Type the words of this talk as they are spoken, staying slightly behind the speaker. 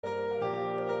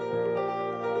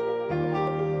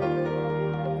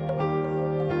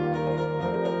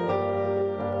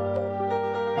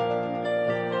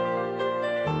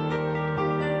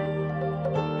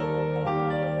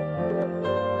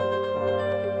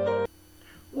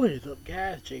What is up,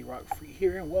 guys? J Rock Free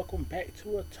here, and welcome back to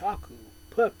Otaku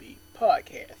Puppy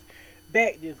Podcast.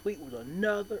 Back this week with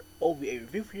another OVA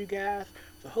review for you guys.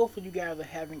 So hopefully you guys are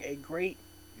having a great,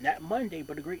 not Monday,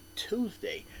 but a great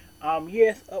Tuesday.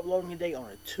 Yes, uploading today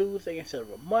on a Tuesday instead of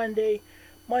a Monday.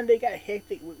 Monday got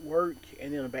hectic with work,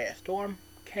 and then a bad storm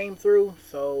came through,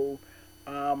 so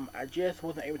I just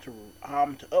wasn't able to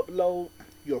upload.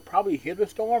 You'll probably hear the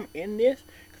storm in this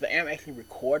because I am actually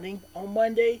recording on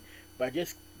Monday, but I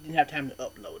just didn't have time to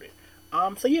upload it.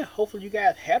 So yeah, hopefully you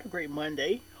guys had a great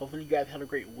Monday. Hopefully you guys had a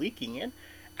great weekend.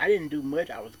 I didn't do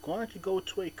much. I was going to go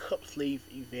to a cup sleeve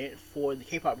event for the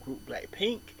K-pop group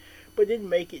Blackpink, but didn't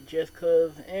make it just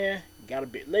cause, got a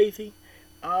bit lazy.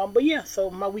 But yeah, so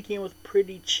my weekend was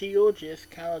pretty chill. Just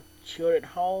kind of chilled at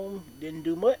home. Didn't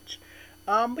do much.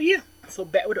 But yeah, so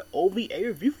back with an OVA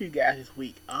review for you guys this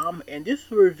week. And this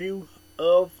is a review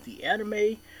of the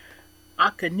anime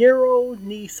Akanero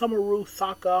ni Samaru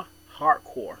Saka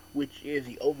Hardcore, which is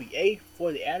the OVA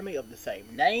for the anime of the same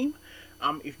name.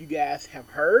 If you guys have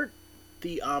heard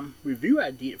the review I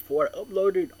did for it,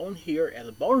 uploaded on here as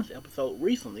a bonus episode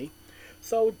recently.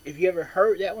 So if you ever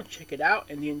heard that one, check it out,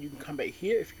 and then you can come back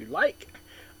here if you like.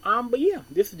 But yeah,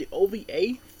 this is the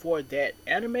OVA for that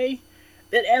anime.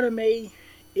 That anime,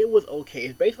 it was okay.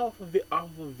 It's based off of a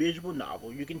visual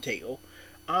novel, you can tell.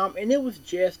 And it was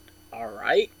just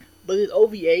alright. But this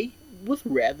OVA was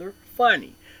rather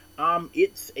funny.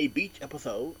 It's a beach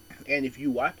episode, and if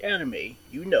you watch anime,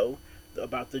 you know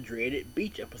about the dreaded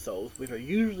beach episodes, which are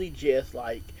usually just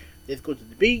like, let's go to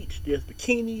the beach, there's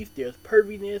bikinis, there's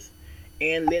perviness,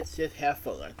 and let's just have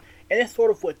fun. And that's sort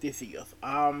of what this is.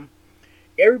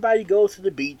 Everybody goes to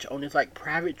the beach on this like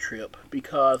private trip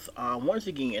because once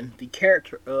again the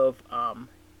character of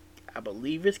I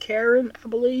believe it's Karen,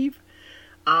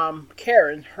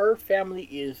 Karen, her family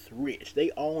is rich. They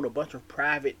own a bunch of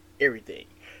private everything.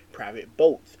 Private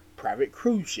boats, private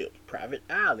cruise ships, private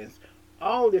islands,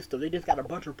 all this stuff. They just got a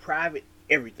bunch of private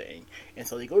everything. And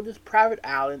so they go to this private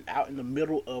island out in the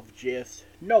middle of just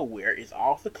nowhere. It's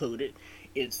all secluded.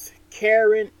 It's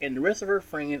Karen and the rest of her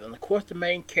friends, and of course the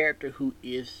main character, who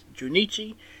is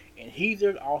Junichi, and he's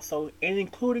there also, and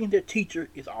including their teacher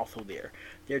is also there.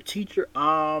 Their teacher,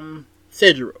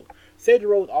 Sejiro.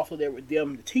 Sejiro is also there with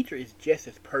them. The teacher is just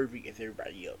as pervy as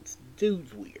everybody else.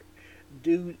 Dude's weird.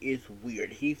 Dude is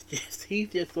weird. He's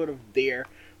just sort of there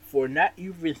for not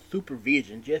even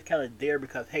supervision, just kind of there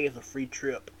because, hey, it's a free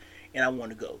trip and I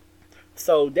want to go.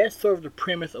 So that's sort of the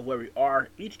premise of where we are.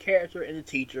 Each character and the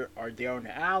teacher are there on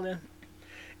the island,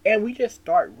 and we just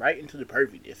start right into the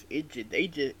perviness.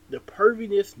 The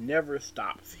perviness never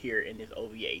stops here in this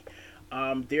OVA.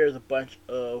 There's a bunch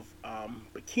of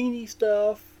bikini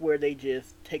stuff where they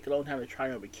just take a long time to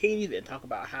try on bikinis and talk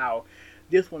about how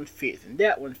this one fits and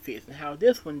that one fits and how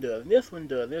this one does and this one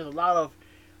does. There's a lot of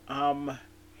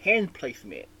hand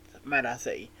placement, might I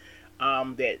say,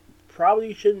 that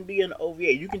probably shouldn't be an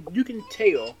OVA. You can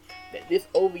tell that this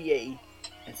OVA,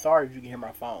 and sorry if you can hear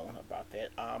my phone about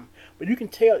that, but you can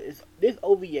tell this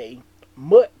OVA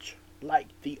much like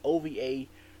the OVA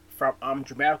from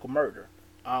Dramatical Murder,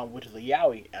 which is a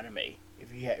yaoi anime,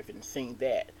 if you haven't seen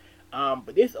that.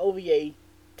 But this OVA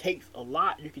takes a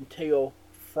lot, you can tell,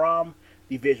 from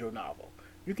the visual novel.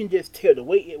 You can just tell the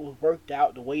way it was worked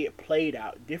out, the way it played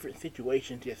out, different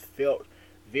situations just felt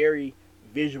very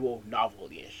visual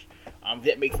novel-ish. If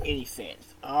that makes any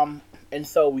sense. And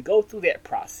so we go through that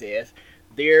process.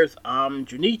 There's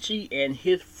Junichi and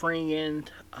his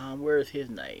friend, where is his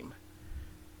name?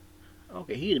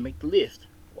 Okay, he didn't make the list.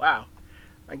 Wow.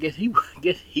 I guess he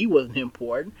wasn't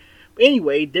important. But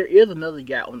anyway, there is another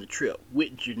guy on the trip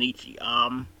with Junichi.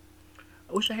 I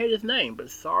wish I had his name, but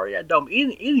sorry I don't.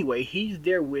 Anyway, he's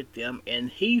there with them, and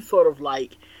he's sort of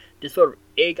like this sort of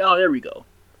egg. Oh, there we go.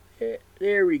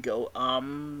 There we go.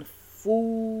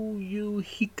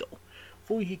 Fuyuhiko.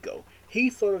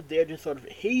 He's sort of there,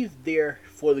 he's there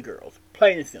for the girls.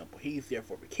 Plain and simple. He's there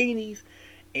for bikinis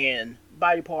and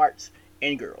body parts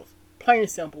and girls. Plain and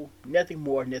simple. Nothing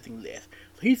more, nothing less.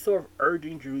 So he's sort of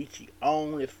urging Junichi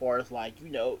on as far as like,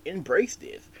 embrace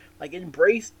this. Like,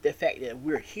 embrace the fact that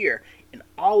we're here in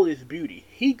all this beauty.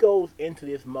 He goes into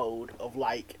this mode of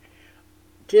like,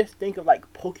 just think of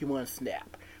like Pokemon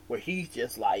Snap, where he's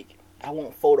just like, I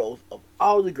want photos of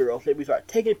all the girls. Let me start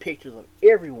taking pictures of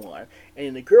everyone. And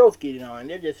then the girls get it on.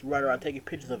 They're just running around taking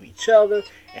pictures of each other.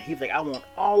 And he's like, I want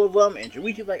all of them. And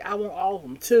Junichi's like, I want all of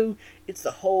them too. It's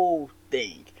the whole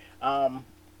thing.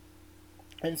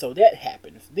 And so that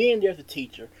happens. Then there's a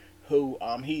teacher who,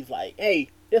 he's like, hey,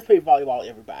 let's play volleyball,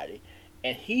 everybody.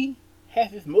 And he has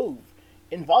this move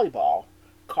in volleyball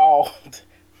called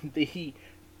the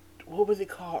what was it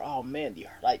called? Oh man, the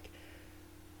like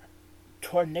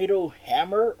tornado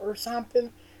hammer or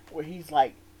something, where he's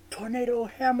like tornado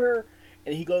hammer,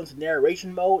 and he goes into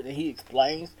narration mode and he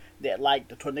explains that like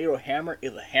the tornado hammer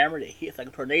is a hammer that hits like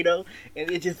a tornado,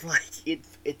 and it's just like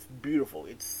it's beautiful.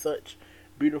 It's such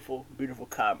beautiful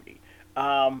comedy.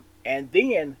 And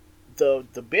then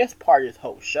the best part of this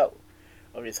whole show,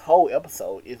 of this whole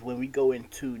episode, is when we go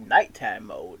into nighttime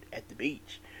mode at the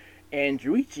beach, and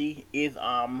Junichi is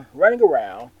running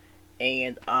around,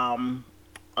 and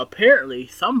apparently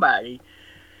somebody,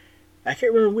 I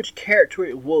can't remember which character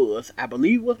it was. I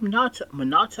believe it was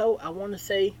Minato, I want to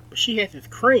say. But she has this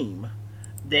cream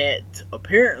that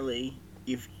apparently,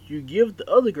 if you give the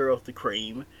other girls the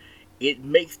cream, it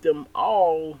makes them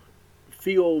all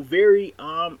feel very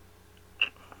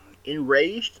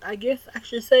enraged, I guess I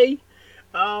should say.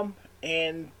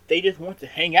 And they just want to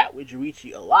hang out with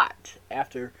Junichi a lot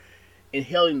after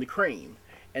inhaling the cream.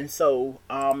 And so,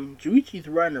 Junichi's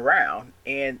running around,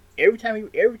 and every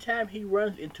time he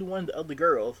runs into one of the other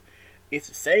girls, it's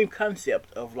the same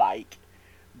concept of like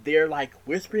they're like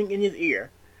whispering in his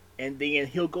ear, and then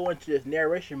he'll go into this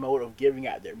narration mode of giving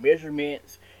out their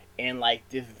measurements and like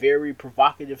this very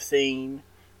provocative scene,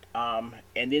 and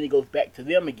then it goes back to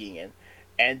them again,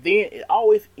 and then it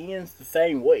always ends the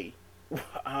same way.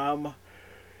 Yeah,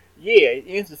 it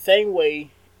ends the same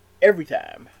way every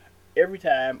time. Every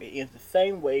time it ends the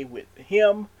same way with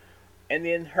him and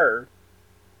then her,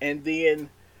 and then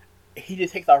he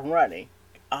just takes off running.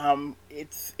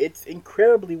 It's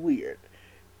incredibly weird.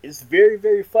 It's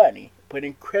very funny, but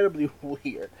incredibly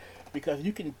weird, because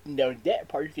you can, that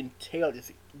part you can tell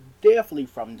is definitely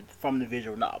from the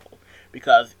visual novel,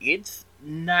 because it's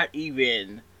not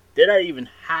even, they're not even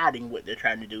hiding what they're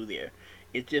trying to do there.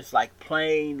 It's just like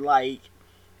plain like,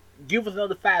 give us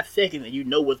another 5 seconds and you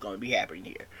know what's going to be happening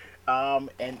here. And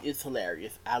it's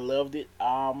hilarious. I loved it.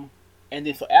 And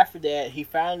then so after that, he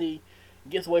finally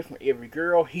gets away from every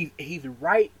girl. He's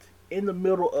right in the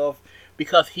middle of,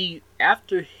 because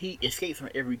after he escapes from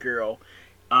every girl,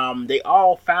 they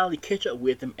all finally catch up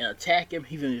with him and attack him.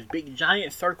 He's in this big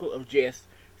giant circle of just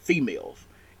females,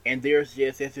 and there's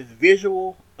this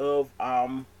visual of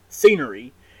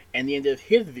scenery, and then there's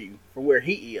his view from where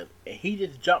he is, and he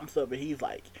just jumps up and he's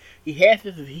like, he has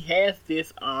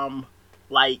this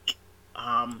like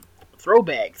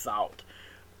throwback thought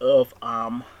of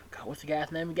God, what's the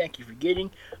guy's name again? I keep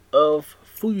forgetting, of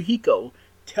Fuyuhiko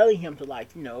telling him to, like,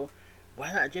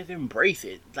 why not just embrace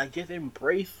it? Like, just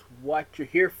embrace what you're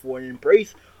here for and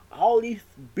embrace all these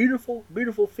beautiful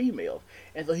females.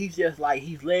 And so he's just like,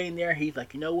 he's laying there, he's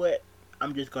like, you know what?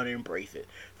 I'm just gonna embrace it.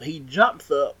 So he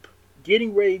jumps up,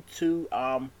 getting ready to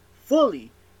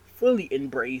fully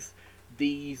embrace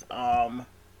these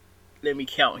let me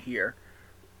count here.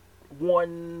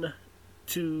 1,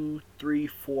 2, 3,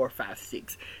 4, 5,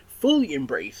 6. Fully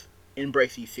embrace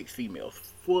these 6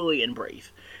 females. Fully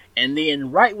embrace. And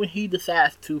then right when he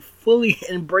decides to fully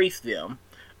embrace them,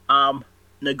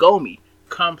 Nagomi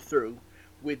comes through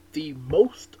with the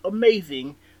most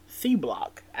amazing C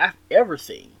block I've ever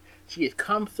seen. She has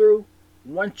come through,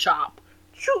 one chop,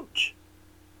 chooch.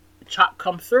 The chop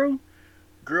comes through,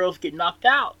 girls get knocked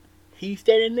out. He's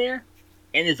standing there,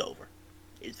 and it's over.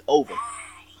 It's over.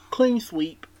 Clean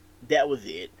sweep. That was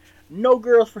it. No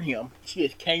girls for him. She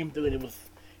just came through, and it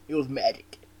was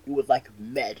magic. It was like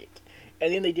magic.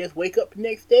 And then they just wake up the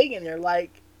next day, and they're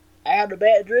like, I had a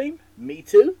bad dream. Me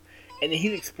too. And then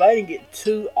he's explaining it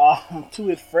to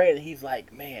his friend, and he's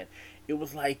like, man, it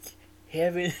was like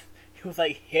heaven. It was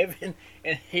like heaven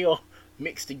and hell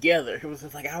mixed together. It was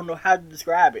just like, I don't know how to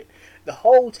describe it. The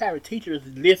whole time the teacher is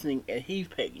listening, and he's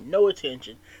paying no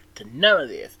attention to none of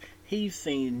this. He's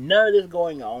seen none of this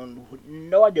going on.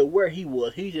 No idea where he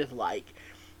was. He's just like,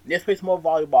 let's play some more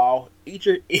volleyball. Eat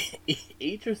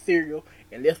your cereal,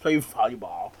 and let's play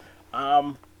volleyball.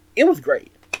 It was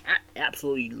great. I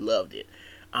absolutely loved it.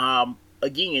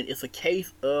 Again, it's a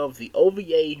case of the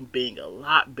OVA being a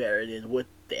lot better than what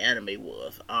the anime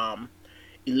was.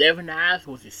 11 Eyes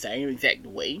was the same exact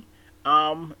way.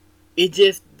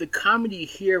 The comedy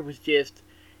here was just,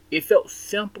 it felt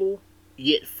simple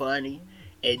yet funny.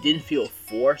 It didn't feel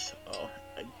forced.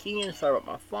 Again, sorry about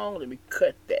my phone. Let me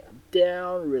cut that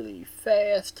down really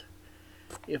fast,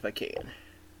 if I can.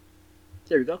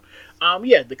 There we go.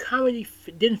 The comedy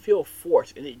didn't feel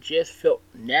forced, and it just felt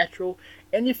natural,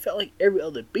 and it felt like every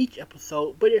other beach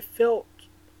episode, but it felt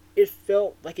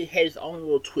like it had its own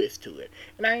little twist to it,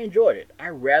 and I enjoyed it. I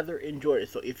rather enjoyed it.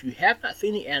 So if you have not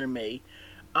seen the anime,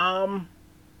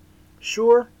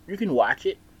 sure, you can watch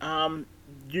it.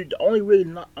 The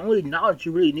only knowledge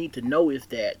you really need to know is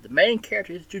that the main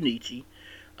character is Junichi.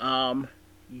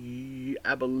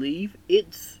 I believe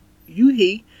it's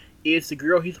Yuhi is the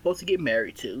girl he's supposed to get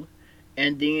married to,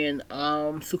 and then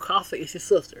Tsukasa is his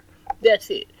sister. That's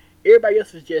it. Everybody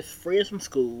else is just friends from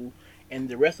school, and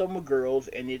the rest of them are girls.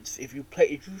 And it's if you've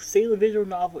seen a visual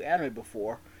novel anime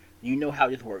before, you know how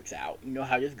this works out. You know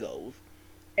how this goes.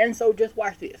 And so just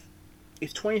watch this.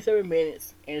 It's 27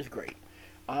 minutes and it's great.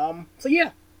 So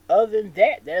yeah. Other than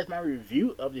that, that is my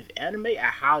review of this anime. I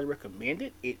highly recommend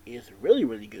it. It is really,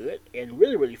 really good and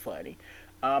really, really funny.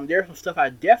 There's some stuff I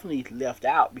definitely left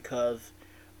out because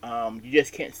you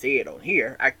just can't say it on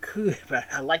here. I could, but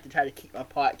I like to try to keep my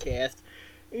podcast,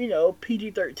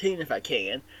 PG-13 if I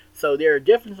can. So there are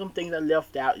definitely some things I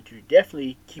left out that you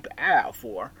definitely keep an eye out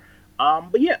for.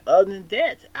 But yeah, other than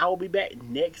that, I will be back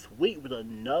next week with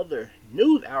another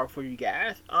news hour for you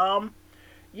guys.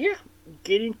 Yeah,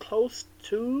 getting close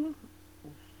to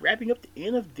wrapping up the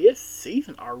end of this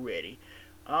season already.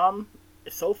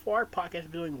 So far, podcast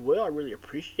is doing well. I really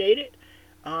appreciate it.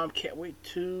 Can't wait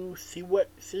to see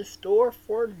what's in store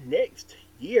for next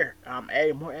year.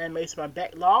 Adding more anime to my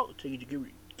backlog to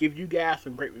give you guys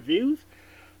some great reviews.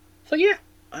 So yeah,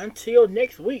 until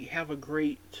next week, have a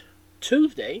great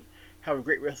Tuesday. Have a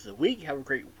great rest of the week. Have a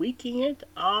great weekend.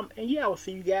 And yeah, I will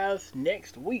see you guys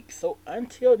next week. So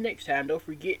until next time, don't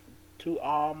forget to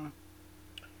not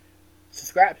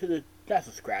subscribe to the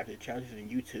channel on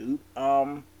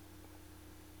YouTube.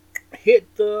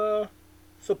 Hit the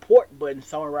support button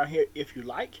somewhere around here if you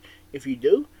like. If you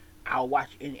do, I'll watch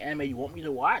any anime you want me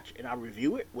to watch and I'll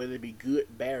review it, whether it be good,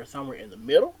 bad, or somewhere in the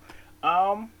middle.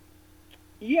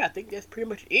 Yeah, I think that's pretty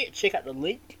much it. Check out the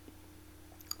link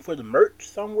for the merch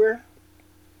somewhere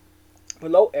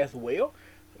below as well.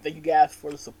 Thank you guys for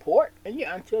the support. And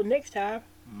yeah, until next time,